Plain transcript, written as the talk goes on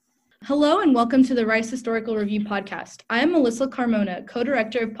Hello and welcome to the Rice Historical Review podcast. I am Melissa Carmona,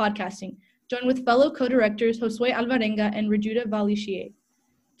 co-director of podcasting, joined with fellow co-directors Josue Alvarenga and Rejuda Valichie.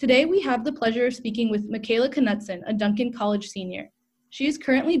 Today we have the pleasure of speaking with Mikayla Knutson, a Duncan College senior. She is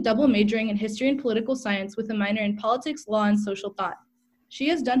currently double majoring in history and political science with a minor in politics, law, and social thought. She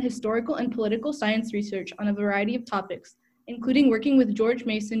has done historical and political science research on a variety of topics, including working with George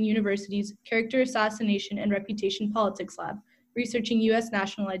Mason University's Character Assassination and Reputation Politics Lab, researching U.S.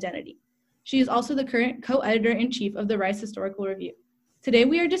 national identity. She is also the current co-editor-in-chief of the Rice Historical Review. Today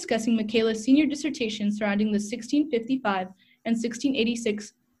we are discussing Mikayla's senior dissertation surrounding the 1655 and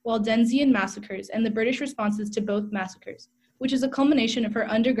 1686 Waldensian massacres and the British responses to both massacres, which is a culmination of her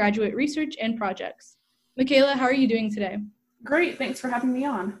undergraduate research and projects. Mikayla, how are you doing today? Great, thanks for having me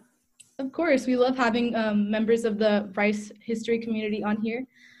on. Of course, we love having members of the Rice history community on here.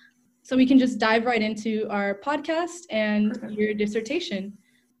 So we can just dive right into our podcast and your dissertation.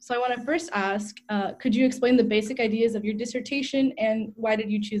 So I want to first ask, could you explain the basic ideas of your dissertation and why did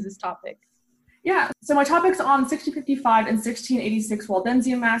you choose this topic? Yeah, so my topic's on 1655 and 1686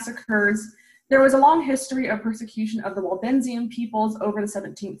 Waldensian massacres. There was a long history of persecution of the Waldensian peoples over the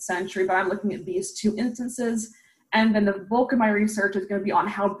 17th century, but I'm looking at these two instances. And then the bulk of my research is going to be on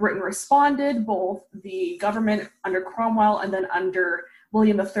how Britain responded, both the government under Cromwell and then under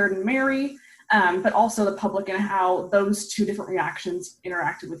William III and Mary, but also the public and how those two different reactions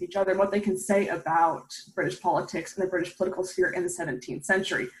interacted with each other and what they can say about British politics and the British political sphere in the 17th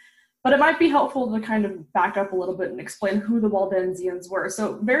century. But it might be helpful to kind of back up a little bit and explain who the Waldensians were.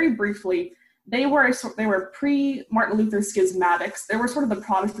 So very briefly, they were pre-Martin Luther schismatics. They were sort of the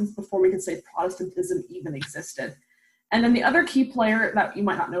Protestants before we could say Protestantism even existed. And then the other key player that you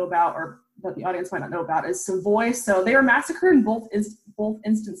might not know about, or that the audience might not know about, is Savoy. So they were massacred in both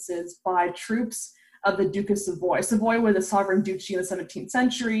instances by troops of the Duke of Savoy. Savoy was a sovereign duchy in the 17th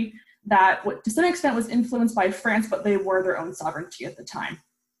century that to some extent was influenced by France, but they were their own sovereignty at the time.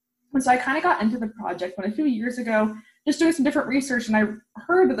 And so I kind of got into the project when a few years ago, just doing some different research, and I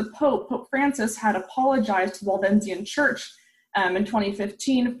heard that the Pope Francis, had apologized to the Waldensian Church in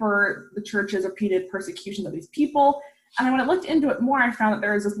 2015 for the church's repeated persecution of these people. And when I looked into it more, I found that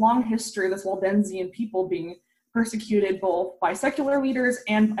there is this long history of this Waldensian people being persecuted both by secular leaders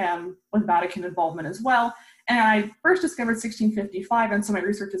and with Vatican involvement as well. And I first discovered 1655, and so my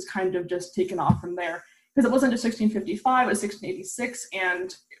research has kind of just taken off from there. Because it wasn't just 1655, it was 1686,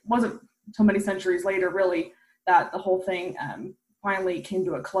 and it wasn't until many centuries later, really, that the whole thing finally came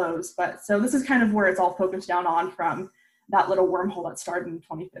to a close. But so this is kind of where it's all focused down on from that little wormhole that started in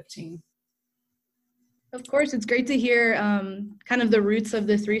 2015. Of course, it's great to hear kind of the roots of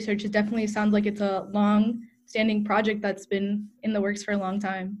this research. It definitely sounds like it's a long-standing project that's been in the works for a long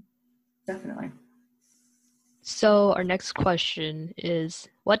time. Definitely. So our next question is,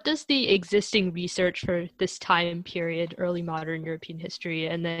 what does the existing research for this time period, early modern European history,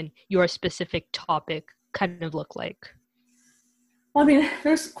 and then your specific topic kind of look like? Well, I mean,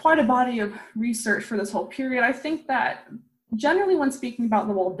 there's quite a body of research for this whole period. I think that generally when speaking about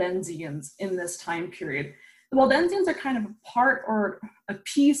the Waldensians in this time period, the Waldensians are kind of a part or a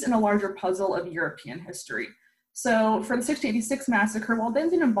piece in a larger puzzle of European history. So for the 1686 massacre,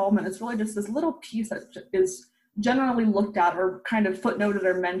 Waldensian involvement is really just this little piece that is generally looked at or kind of footnoted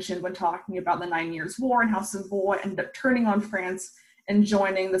or mentioned when talking about the 9 Years' War and how Savoy ended up turning on France and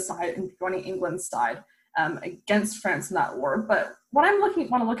joining England's side against France in that war. But what I want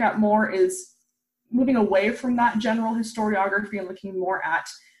to look at more is moving away from that general historiography and looking more at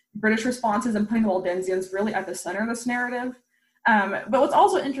British responses and putting the Waldensians really at the center of this narrative. But what's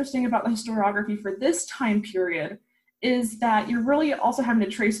also interesting about the historiography for this time period is that you're really also having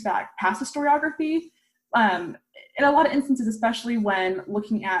to trace back past historiography. In a lot of instances, especially when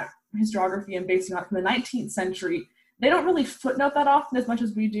looking at historiography and basing on it from the 19th century, they don't really footnote that often as much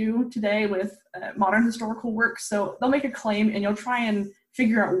as we do today with modern historical works. So they'll make a claim and you'll try and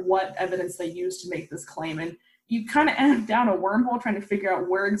figure out what evidence they use to make this claim. And you kind of end down a wormhole trying to figure out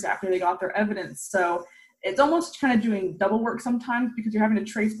where exactly they got their evidence. So it's almost kind of doing double work sometimes because you're having to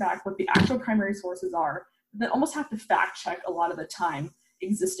trace back what the actual primary sources are, then almost have to fact check a lot of the time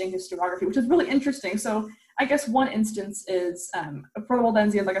existing historiography, which is really interesting. So I guess one instance is for the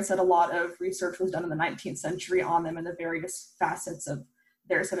Waldensians, like I said, a lot of research was done in the 19th century on them and the various facets of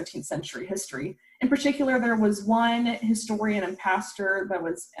their 17th century history. In particular, there was one historian and pastor that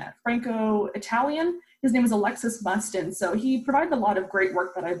was Franco-Italian. His name was Alexis Mustin. So he provided a lot of great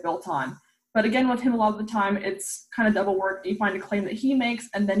work that I built on. But again, with him, a lot of the time, it's kind of double work. You find a claim that he makes,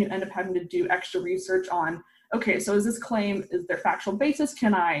 and then you end up having to do extra research on, okay, so is this claim, is there factual basis?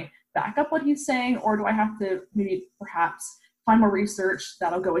 Can I back up what he's saying? Or do I have to maybe perhaps find more research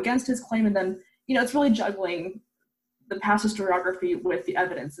that'll go against his claim, and then, it's really juggling the past historiography with the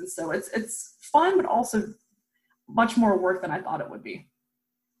evidence. And so it's fun, but also much more work than I thought it would be.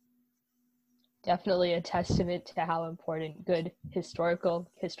 Definitely a testament to how important good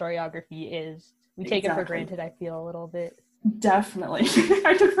historiography is. We take it for granted, I feel, a little bit. Definitely.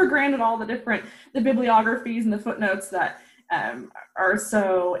 I took for granted all the bibliographies and the footnotes that are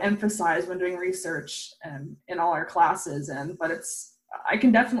so emphasized when doing research in all our classes. But I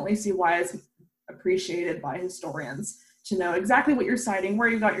can definitely see why it's appreciated by historians to know exactly what you're citing, where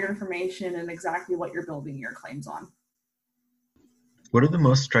you got your information, and exactly what you're building your claims on. What are the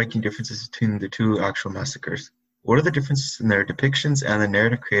most striking differences between the two actual massacres? What are the differences in their depictions and the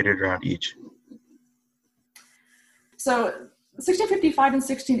narrative created around each? So 1655 and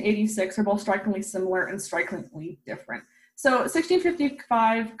 1686 are both strikingly similar and strikingly different. So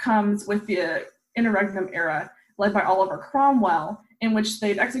 1655 comes with the interregnum era led by Oliver Cromwell, in which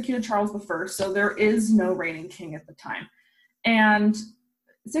they'd executed Charles I, so there is no reigning king at the time. And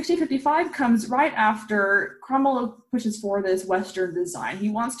 1655 comes right after Cromwell pushes for this Western design. He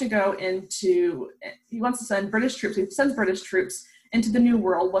wants to send British troops, he sends British troops into the New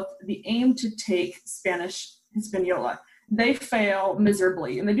World with the aim to take Spanish Hispaniola. They fail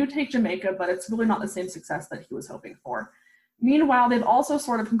miserably, and they do take Jamaica, but it's really not the same success that he was hoping for. Meanwhile, they've also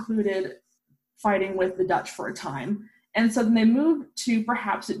sort of concluded fighting with the Dutch for a time, and so then they move to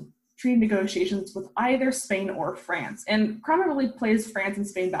perhaps treaty negotiations with either Spain or France. And Cromwell really plays France and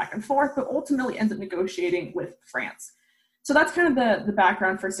Spain back and forth, but ultimately ends up negotiating with France. So that's kind of the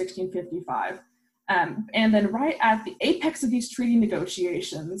background for 1655. And then right at the apex of these treaty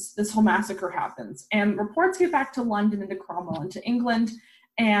negotiations, this whole massacre happens. And reports get back to London and to Cromwell and to England.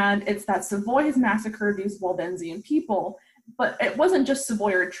 And it's that Savoy has massacred these Waldensian people. But it wasn't just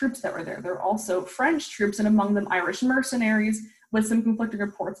Savoy troops that were there. There were also French troops, and among them Irish mercenaries, with some conflicting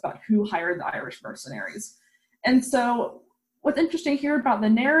reports about who hired the Irish mercenaries. And so what's interesting here about the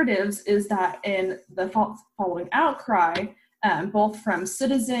narratives is that in the following outcry, both from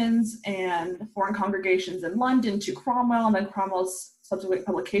citizens and foreign congregations in London to Cromwell, and then Cromwell's subsequent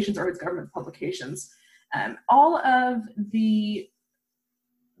publications or his government publications, all of the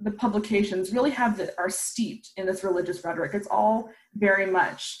publications really are steeped in this religious rhetoric. It's all very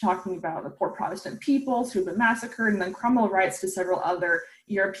much talking about the poor Protestant peoples who've been massacred, and then Cromwell writes to several other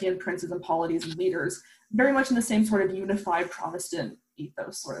European princes and polities and leaders, very much in the same sort of unified Protestant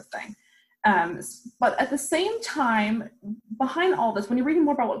ethos sort of thing. But at the same time, behind all this, when you're reading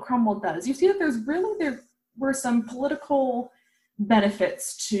more about what Cromwell does, you see that there were some political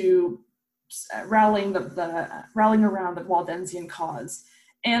benefits to rallying around the Waldensian cause.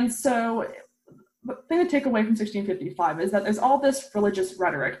 And so the thing to take away from 1655 is that there's all this religious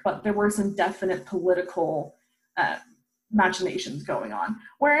rhetoric, but there were some definite political machinations going on.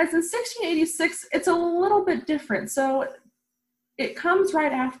 Whereas in 1686, it's a little bit different. So it comes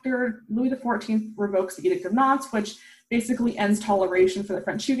right after Louis XIV revokes the Edict of Nantes, which basically ends toleration for the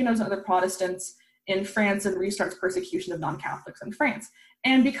French Huguenots and other Protestants in France and restarts persecution of non-Catholics in France.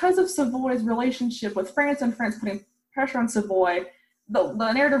 And because of Savoy's relationship with France and France putting pressure on Savoy,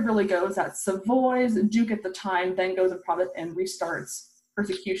 the narrative really goes that Savoy's Duke at the time then goes and restarts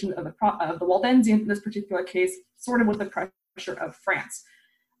persecution of the Waldensians in this particular case, sort of with the pressure of France.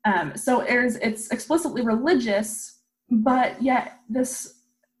 So it's explicitly religious, but yet as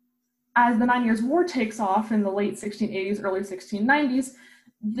the 9 Years' War takes off in the late 1680s, early 1690s,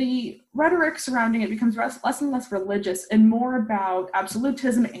 the rhetoric surrounding it becomes less and less religious and more about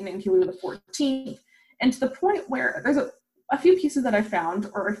absolutism and Louis XIV, and to the point where there's a few pieces that I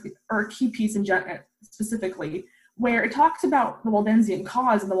found, or a key piece in specifically, where it talks about the Waldensian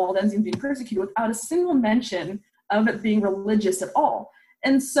cause and the Waldensians being persecuted without a single mention of it being religious at all.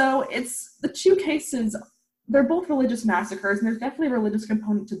 And so it's the two cases, they're both religious massacres, and there's definitely a religious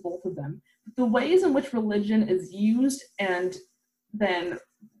component to both of them. The ways in which religion is used and then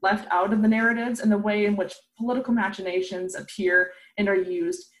left out of the narratives, and the way in which political machinations appear and are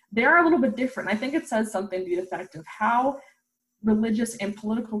used, they are a little bit different. I think it says something to the effect of how religious and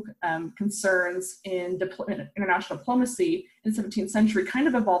political concerns in international diplomacy in the 17th century kind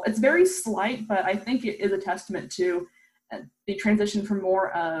of evolved. It's very slight, but I think it is a testament to the transition from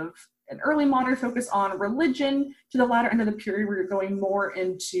more of an early modern focus on religion to the latter end of the period where you're going more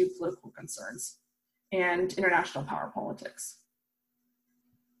into political concerns and international power politics.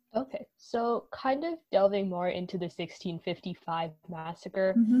 Okay, so kind of delving more into the 1655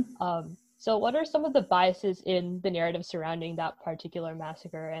 massacre, so what are some of the biases in the narrative surrounding that particular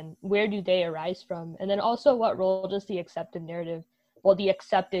massacre, and where do they arise from? And then also, what role does the accepted narrative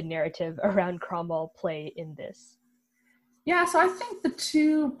around Cromwell play in this? Yeah, so I think the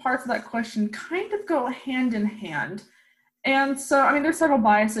two parts of that question kind of go hand in hand. And so, I mean, there's several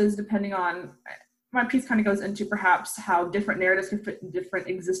biases depending on, my piece kind of goes into perhaps how different narratives can fit in different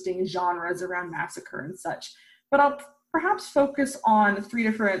existing genres around massacre and such. But I'll perhaps focus on three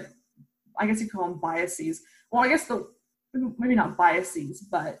different, I guess you call them biases. Well, I guess maybe not biases,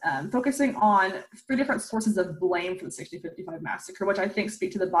 but focusing on three different sources of blame for the 1655 massacre, which I think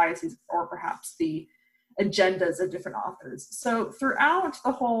speak to the biases or perhaps the agendas of different authors. So throughout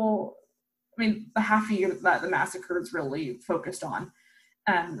the whole, the half a year that the massacre is really focused on,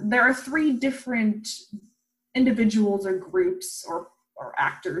 there are three different individuals or groups or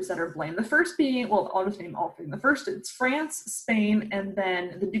actors that are blamed. The first being, well, I'll just name all three. The first is France, Spain, and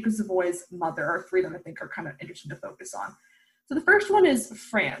then the Duke of Savoy's mother are three that I think are kind of interesting to focus on. So the first one is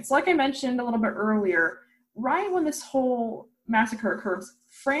France. Like I mentioned a little bit earlier, right when this whole massacre occurs,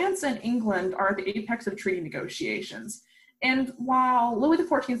 France and England are at the apex of treaty negotiations. And while Louis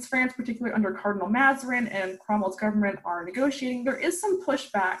XIV's France, particularly under Cardinal Mazarin and Cromwell's government, are negotiating, there is some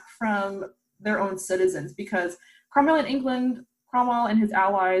pushback from their own citizens because Cromwell and his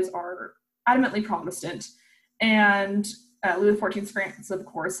allies are adamantly Protestant, and Louis XIV's France, of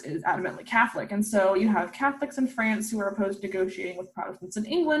course, is adamantly Catholic. And so you have Catholics in France who are opposed to negotiating with Protestants in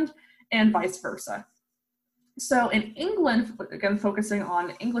England, and vice versa. So in England, again, focusing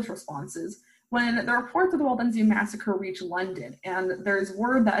on English responses, when the reports of the Waldensian massacre reach London, and there's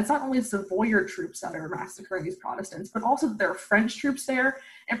word that it's not only Savoyard troops that are massacring these Protestants, but also that there are French troops there,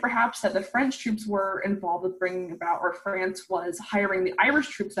 and perhaps that the French troops were involved with bringing about, or France was hiring the Irish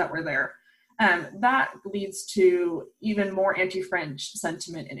troops that were there. That leads to even more anti-French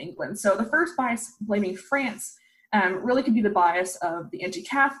sentiment in England. So the first bias blaming France really could be the bias of the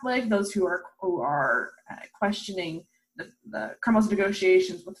anti-Catholic, those who are questioning the Cromwell's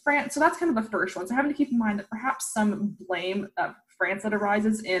negotiations with France. So that's kind of the first one. So having to keep in mind that perhaps some blame of France that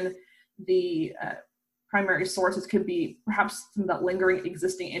arises in the primary sources could be perhaps some of that lingering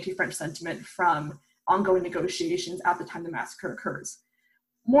existing anti-French sentiment from ongoing negotiations at the time the massacre occurs.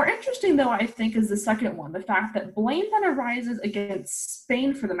 More interesting, though, I think, is the second one, the fact that blame then arises against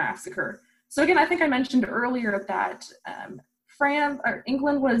Spain for the massacre. So again, I think I mentioned earlier that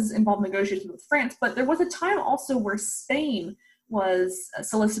England was involved in negotiations with France, but there was a time also where Spain was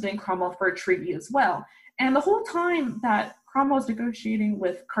soliciting Cromwell for a treaty as well. And the whole time that Cromwell was negotiating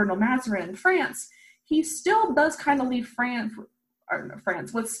with Cardinal Mazarin in France, he still does kind of leave France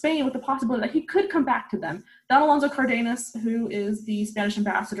with Spain with the possibility that he could come back to them. Don Alonso Cardenas, who is the Spanish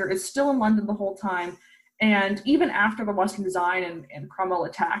ambassador, is still in London the whole time. And even after the Western Design and Cromwell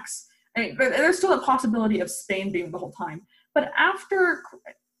attacks, there's still a possibility of Spain being the whole time. But after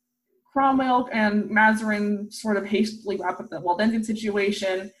Cromwell and Mazarin sort of hastily wrap up the Waldensian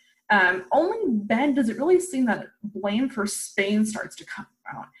situation, only then does it really seem that blame for Spain starts to come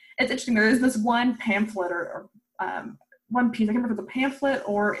out. It's interesting, there is this one pamphlet or one piece, I can't remember if it's a pamphlet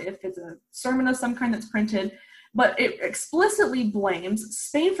or if it's a sermon of some kind that's printed, but it explicitly blames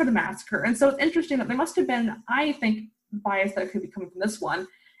Spain for the massacre. And so it's interesting that there must have been, I think, bias that could be coming from this one,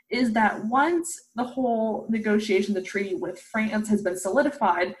 is that once the whole negotiation, the treaty with France has been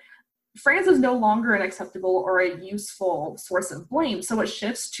solidified, France is no longer an acceptable or a useful source of blame. So it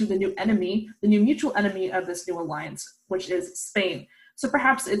shifts to the new enemy, the new mutual enemy of this new alliance, which is Spain. So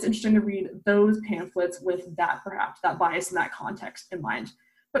perhaps it's interesting to read those pamphlets with that bias and that context in mind.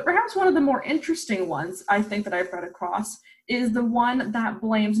 But perhaps one of the more interesting ones, I think, that I've read across is the one that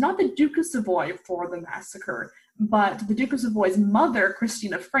blames not the Duke of Savoy for the massacre, but the Duke of Savoy's mother,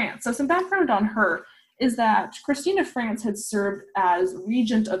 Christine of France. So some background on her is that Christine of France had served as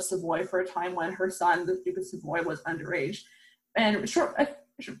regent of Savoy for a time when her son, the Duke of Savoy, was underage. And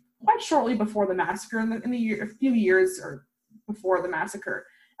quite shortly before the massacre, a few years or before the massacre,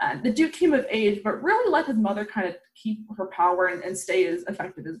 the Duke came of age, but really let his mother kind of keep her power and stay as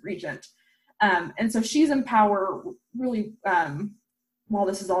effective as regent. And so she's in power really while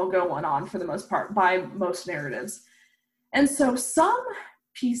this is all going on, for the most part, by most narratives. And so some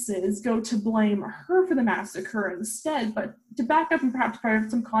pieces go to blame her for the massacre instead, but to back up and perhaps provide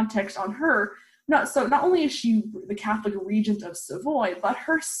some context on her, not only is she the Catholic regent of Savoy, but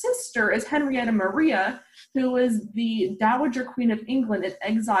her sister is Henrietta Maria, who is the Dowager Queen of England in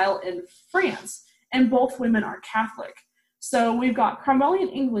exile in France, and both women are Catholic. So we've got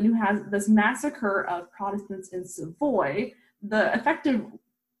Cromwellian England, who has this massacre of Protestants in Savoy. The effective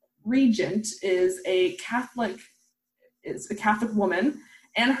regent is a Catholic woman,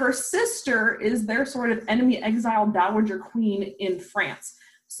 and her sister is their sort of enemy exiled Dowager Queen in France.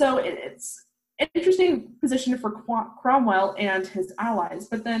 So it's an interesting position for Cromwell and his allies.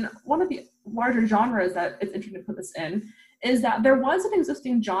 But then one of the larger genres that it's interesting to put this in is that there was an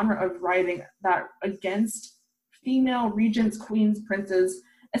existing genre of writing that against female regents, queens, princes,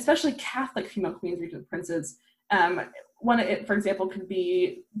 especially Catholic female queens, regents, princes. For example, could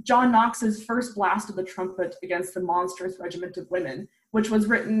be John Knox's first blast of the trumpet against the monstrous regiment of women, which was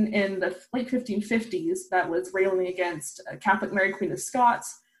written in the late 1550s, that was railing against Catholic Mary, Queen of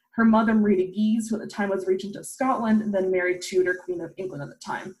Scots, her mother Maria de Guise, who at the time was regent of Scotland, and then Mary Tudor, Queen of England at the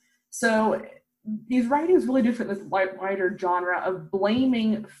time. So these writings really do fit this wider genre of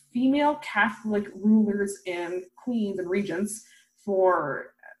blaming female Catholic rulers and queens and regents for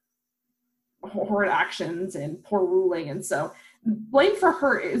horrid actions and poor ruling. And so blame for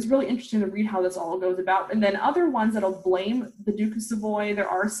her is really interesting to read how this all goes about. And then other ones that'll blame the Duke of Savoy. There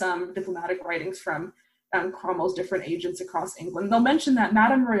are some diplomatic writings from Cromwell's different agents across England. They'll mention that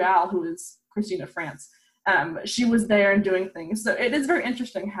Madame Royale, who is Christine of France, she was there and doing things. So it is very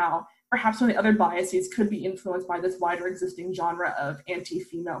interesting how perhaps some of the other biases could be influenced by this wider existing genre of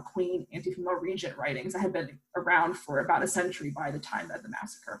anti-female queen, anti-female regent writings that have been around for about a century by the time of the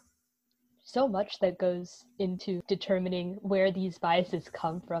massacre. So much that goes into determining where these biases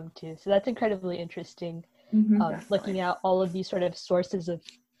come from too. So that's incredibly interesting, looking at all of these sort of sources of,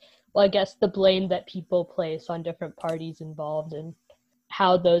 well, I guess the blame that people place on different parties involved and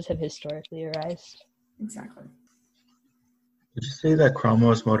how those have historically arisen. Exactly. Would you say that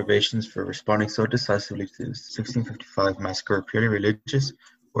Cromwell's motivations for responding so decisively to the 1655 massacre were purely religious,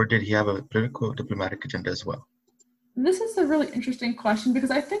 or did he have a political diplomatic agenda as well? This is a really interesting question because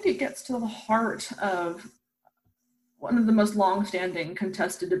I think it gets to the heart of one of the most long-standing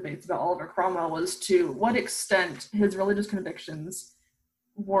contested debates about Oliver Cromwell, was to what extent his religious convictions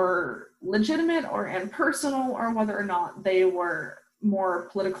were legitimate and personal, or whether or not they were more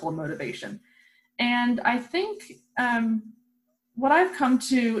political motivation. And I think what I've come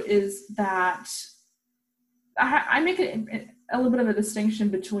to is that I make a little bit of a distinction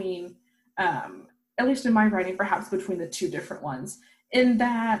between, at least in my writing, perhaps between the two different ones, in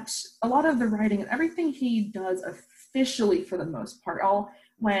that a lot of the writing and everything he does officially, for the most part,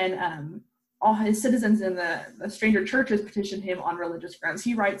 when all his citizens in the stranger churches petition him on religious grounds,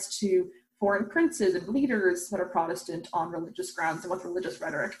 he writes to foreign princes and leaders that are Protestant on religious grounds and with religious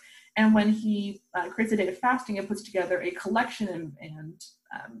rhetoric. And when he creates a day of fasting and puts together a collection and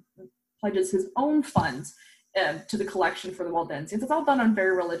pledges his own funds to the collection for the Waldensians, it's all done on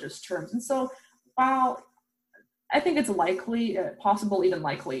very religious terms. And so while I think it's likely, possible, even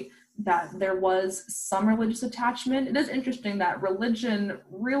likely, that there was some religious attachment, it is interesting that religion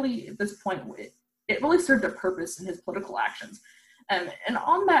really, at this point, it really served a purpose in his political actions. And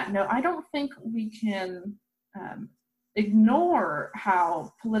on that note, I don't think we can ignore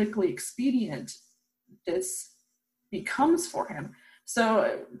how politically expedient this becomes for him.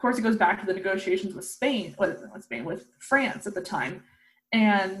 So, of course, it goes back to the negotiations with with France at the time.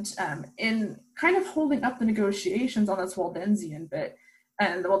 And in kind of holding up the negotiations on this Waldensian bit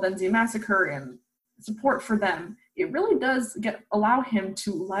and the Waldensian massacre and support for them, it really does allow him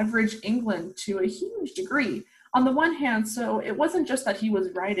to leverage England to a huge degree. On the one hand, so it wasn't just that he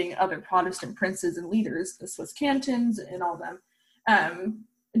was writing other Protestant princes and leaders, the Swiss cantons and all them,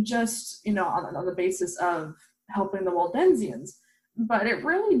 just, on the basis of helping the Waldensians. But it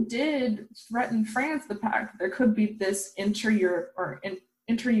really did threaten France, the fact that there could be this inter-European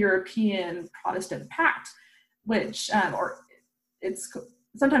Protestant pact, which, or it's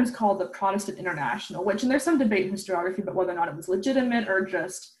sometimes called the Protestant International, which, and there's some debate in historiography about whether or not it was legitimate or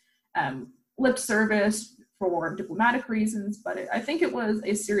just lip service for diplomatic reasons, but I think it was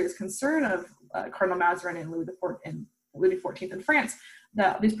a serious concern of Cardinal Mazarin and Louis XIV in France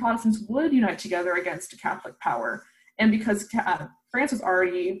that these Protestants would unite together against a Catholic power. And because France was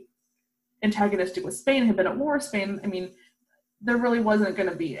already antagonistic with Spain, had been at war with Spain, I mean, there really wasn't going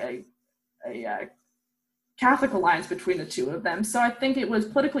to be a Catholic alliance between the two of them. So I think it was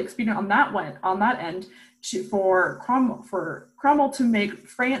politically expedient on that end for Cromwell to make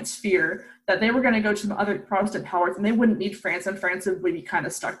France fear that they were going to go to some other Protestant powers and they wouldn't need France, and France would be kind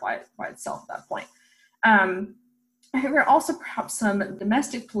of stuck by itself at that point. I think there are also perhaps some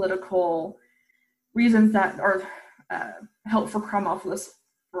domestic political reasons that are help for Cromwell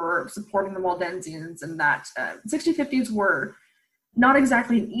for supporting the Waldensians, and that 1650s were not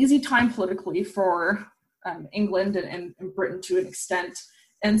exactly an easy time politically for England and Britain to an extent.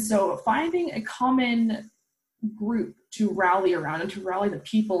 And so finding a common group to rally around and to rally the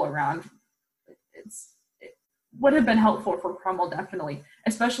people around, it would have been helpful for Cromwell, definitely,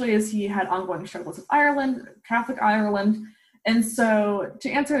 especially as he had ongoing struggles with Ireland, Catholic Ireland. And so to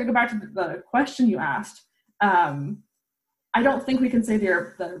go back to the question you asked, I don't think we can say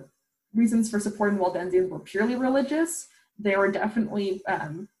the reasons for supporting the Waldensians were purely religious, they were definitely,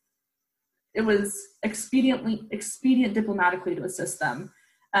 it was expedient diplomatically to assist them.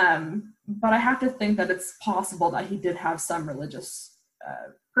 But I have to think that it's possible that he did have some religious,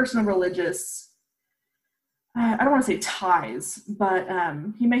 personal religious, I don't want to say ties, but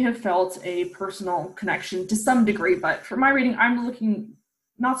he may have felt a personal connection to some degree. But for my reading, I'm looking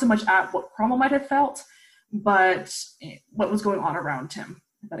not so much at what Cromwell might have felt, but what was going on around him,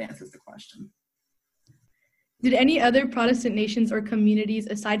 if that answers the question. Did any other Protestant nations or communities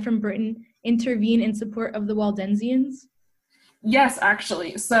aside from Britain intervene in support of the Waldensians? Yes,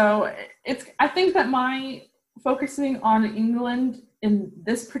 actually. So I think that my focusing on England in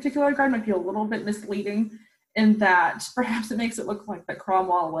this particular regard might be a little bit misleading, in that perhaps it makes it look like that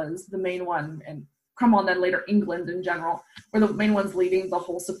Cromwell was the main one, and Cromwell and then later England in general were the main ones leading the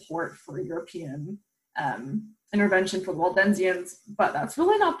whole support for European intervention for the Waldensians, but that's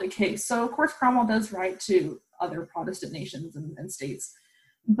really not the case. So of course Cromwell does write to other Protestant nations and states,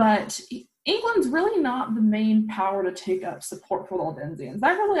 but England's really not the main power to take up support for the Waldensians.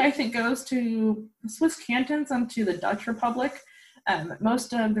 That really, I think, goes to the Swiss cantons and to the Dutch Republic.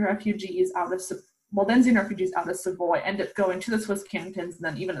 Most of the refugees Waldensian refugees out of Savoy end up going to the Swiss cantons, and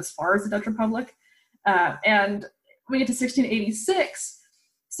then even as far as the Dutch Republic. And we get to 1686.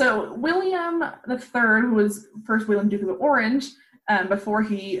 So William III, who was first William Duke of Orange, before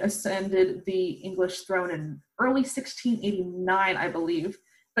he ascended the English throne in early 1689, I believe.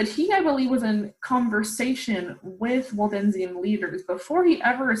 But he, I believe, was in conversation with Waldensian leaders before he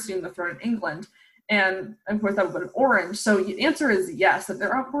ever assumed the throne in England. And of course, that would have been Orange. So the answer is yes, that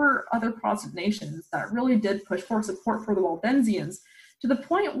there were other Protestant nations that really did push for support for the Waldensians, to the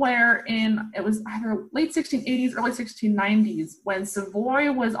point where it was either late 1680s, early 1690s, when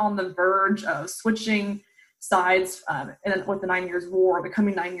Savoy was on the verge of switching sides with the 9 Years' War, the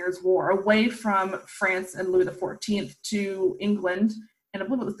coming 9 Years' War, away from France and Louis XIV to England, and I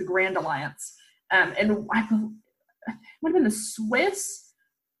believe it was the Grand Alliance. And I believe it would have been the Swiss.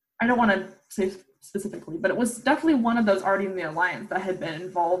 I don't want to say specifically, but it was definitely one of those already in the alliance that had been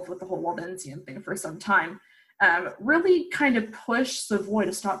involved with the whole Waldensian thing for some time. Really kind of pushed Savoy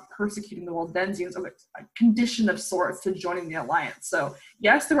to stop persecuting the Waldensians, or a condition of sorts to joining the alliance. So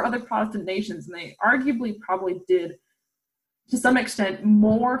yes, there were other Protestant nations, and they arguably probably did, to some extent,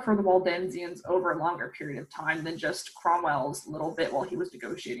 more for the Waldensians over a longer period of time than just Cromwell's little bit while he was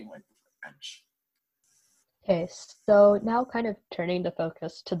negotiating with the French. Okay, so now kind of turning the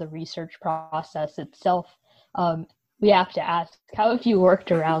focus to the research process itself, we have to ask, how have you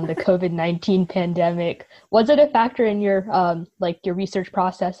worked around the COVID-19 pandemic? Was it a factor in your your research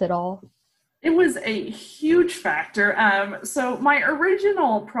process at all? It was a huge factor. So my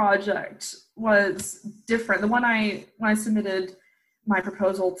original project was different. When I submitted my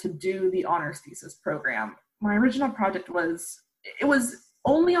proposal to do the honors thesis program, my original project was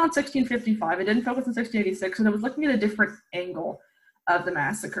only on 1655. It didn't focus on 1686, and it was looking at a different angle of the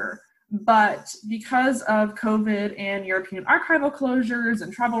massacre. But because of COVID and European archival closures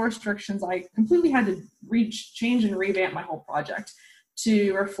and travel restrictions, I completely had to change and revamp my whole project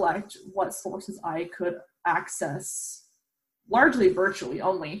to reflect what sources I could access, largely virtually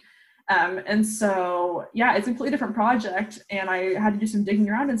only. And so, yeah, it's a completely different project, and I had to do some digging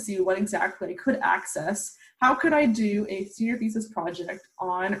around and see what exactly I could access. How could I do a senior thesis project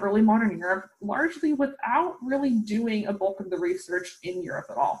on early modern Europe, largely without really doing a bulk of the research in Europe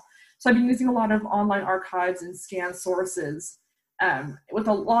at all? So I've been using a lot of online archives and scan sources, with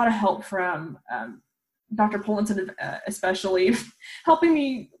a lot of help from Dr. Waldensian, especially, helping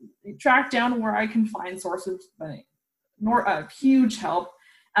me track down where I can find sources, huge help.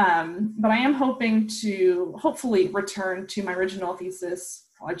 But I am hoping to hopefully return to my original thesis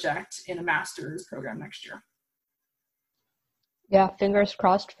project in a master's program next year. Yeah, fingers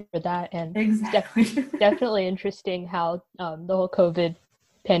crossed for that. And exactly. Definitely interesting how the whole COVID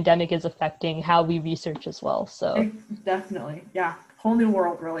pandemic is affecting how we research as well. So definitely, yeah, whole new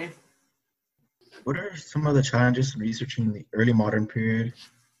world, really. What are some of the challenges in researching the early modern period,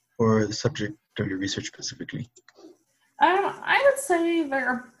 or the subject of your research specifically? I would say there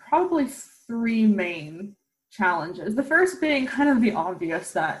are probably three main challenges. The first being kind of the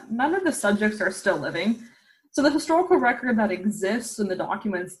obvious, that none of the subjects are still living. So the historical record that exists and the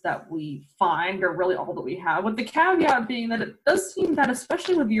documents that we find are really all that we have, with the caveat being that it does seem that,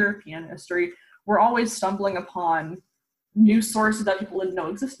 especially with European history, we're always stumbling upon new sources that people didn't know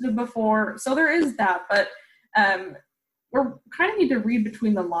existed before. So there is that, but we're kind of need to read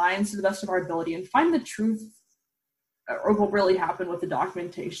between the lines to the best of our ability and find the truth, or what really happened with the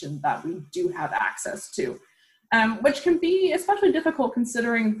documentation that we do have access to. which can be especially difficult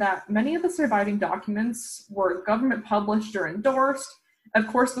considering that many of the surviving documents were government published or endorsed. Of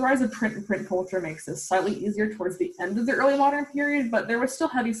course, the rise of print and print culture makes this slightly easier towards the end of the early modern period, but there was still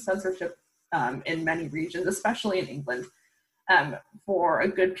heavy censorship in many regions, especially in England, for a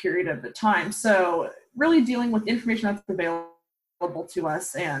good period of the time. So really dealing with information that's available to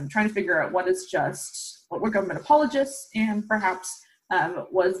us and trying to figure out what were government apologists, and perhaps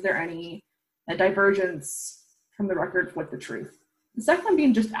was there any divergence from the record with the truth. The second one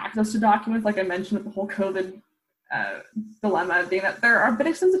being just access to documents, like I mentioned with the whole COVID dilemma, being that there have been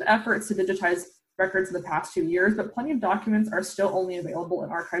extensive efforts to digitize records in the past 2 years, but plenty of documents are still only available in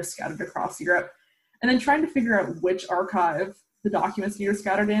archives scattered across Europe. And then trying to figure out which archive the documents are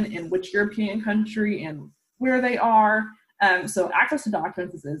scattered in which European country and where they are. So access to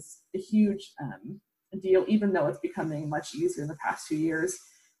documents is a huge deal, even though it's becoming much easier in the past 2 years.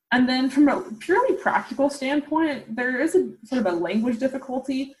 And then from a purely practical standpoint, there is a sort of a language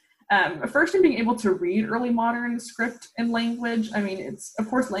difficulty. First, in being able to read early modern script and language. I mean, it's, of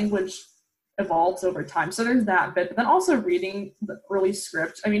course, language evolves over time, so there's that bit, but then also reading the early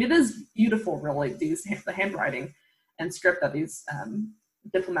script. I mean, it is beautiful, really, the handwriting and script that these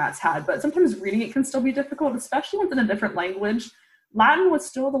diplomats had, but sometimes reading it can still be difficult, especially within a different language. Latin was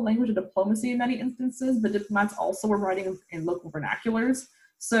still the language of diplomacy in many instances, but diplomats also were writing in local vernaculars.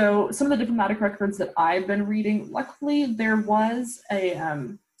 So some of the diplomatic records that I've been reading, luckily there was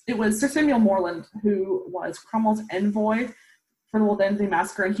it was Sir Samuel Morland, who was Cromwell's envoy for the Waldensian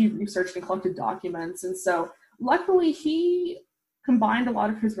massacre, and he researched and collected documents. And so luckily he combined a lot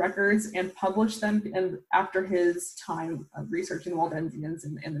of his records and published them after his time of researching the Waldensians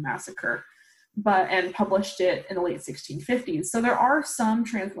and the massacre, and published it in the late 1650s. So there are some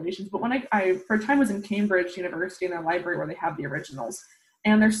translations, but when I for a time was in Cambridge University in their library where they have the originals,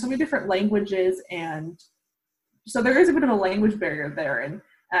 and there's so many different languages, and so there is a bit of a language barrier there. And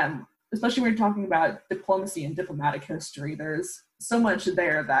especially when you're talking about diplomacy and diplomatic history, there's so much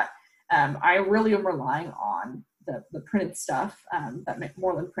there that I really am relying on the printed stuff that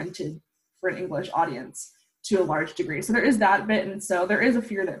Morland printed for an English audience to a large degree. So there is that bit, and so there is a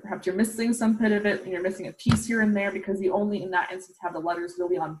fear that perhaps you're missing some bit of it and you're missing a piece here and there because you only in that instance have the letters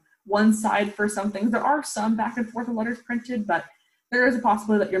really on one side for some things. There are some back and forth of letters printed, but there is a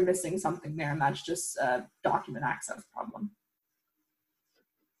possibility that you're missing something there, and that's just a document access problem.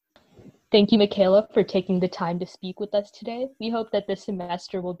 Thank you, Mikayla, for taking the time to speak with us today. We hope that this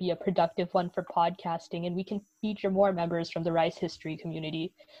semester will be a productive one for podcasting and we can feature more members from the Rice history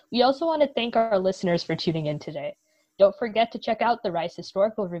community. We also want to thank our listeners for tuning in today. Don't forget to check out the Rice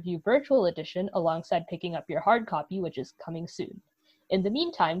Historical Review virtual edition alongside picking up your hard copy, which is coming soon. In the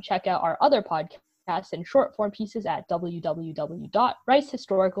meantime, check out our other podcasts and short form pieces at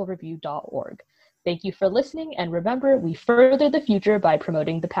www.ricehistoricalreview.org. Thank you for listening, and remember, we further the future by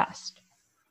promoting the past.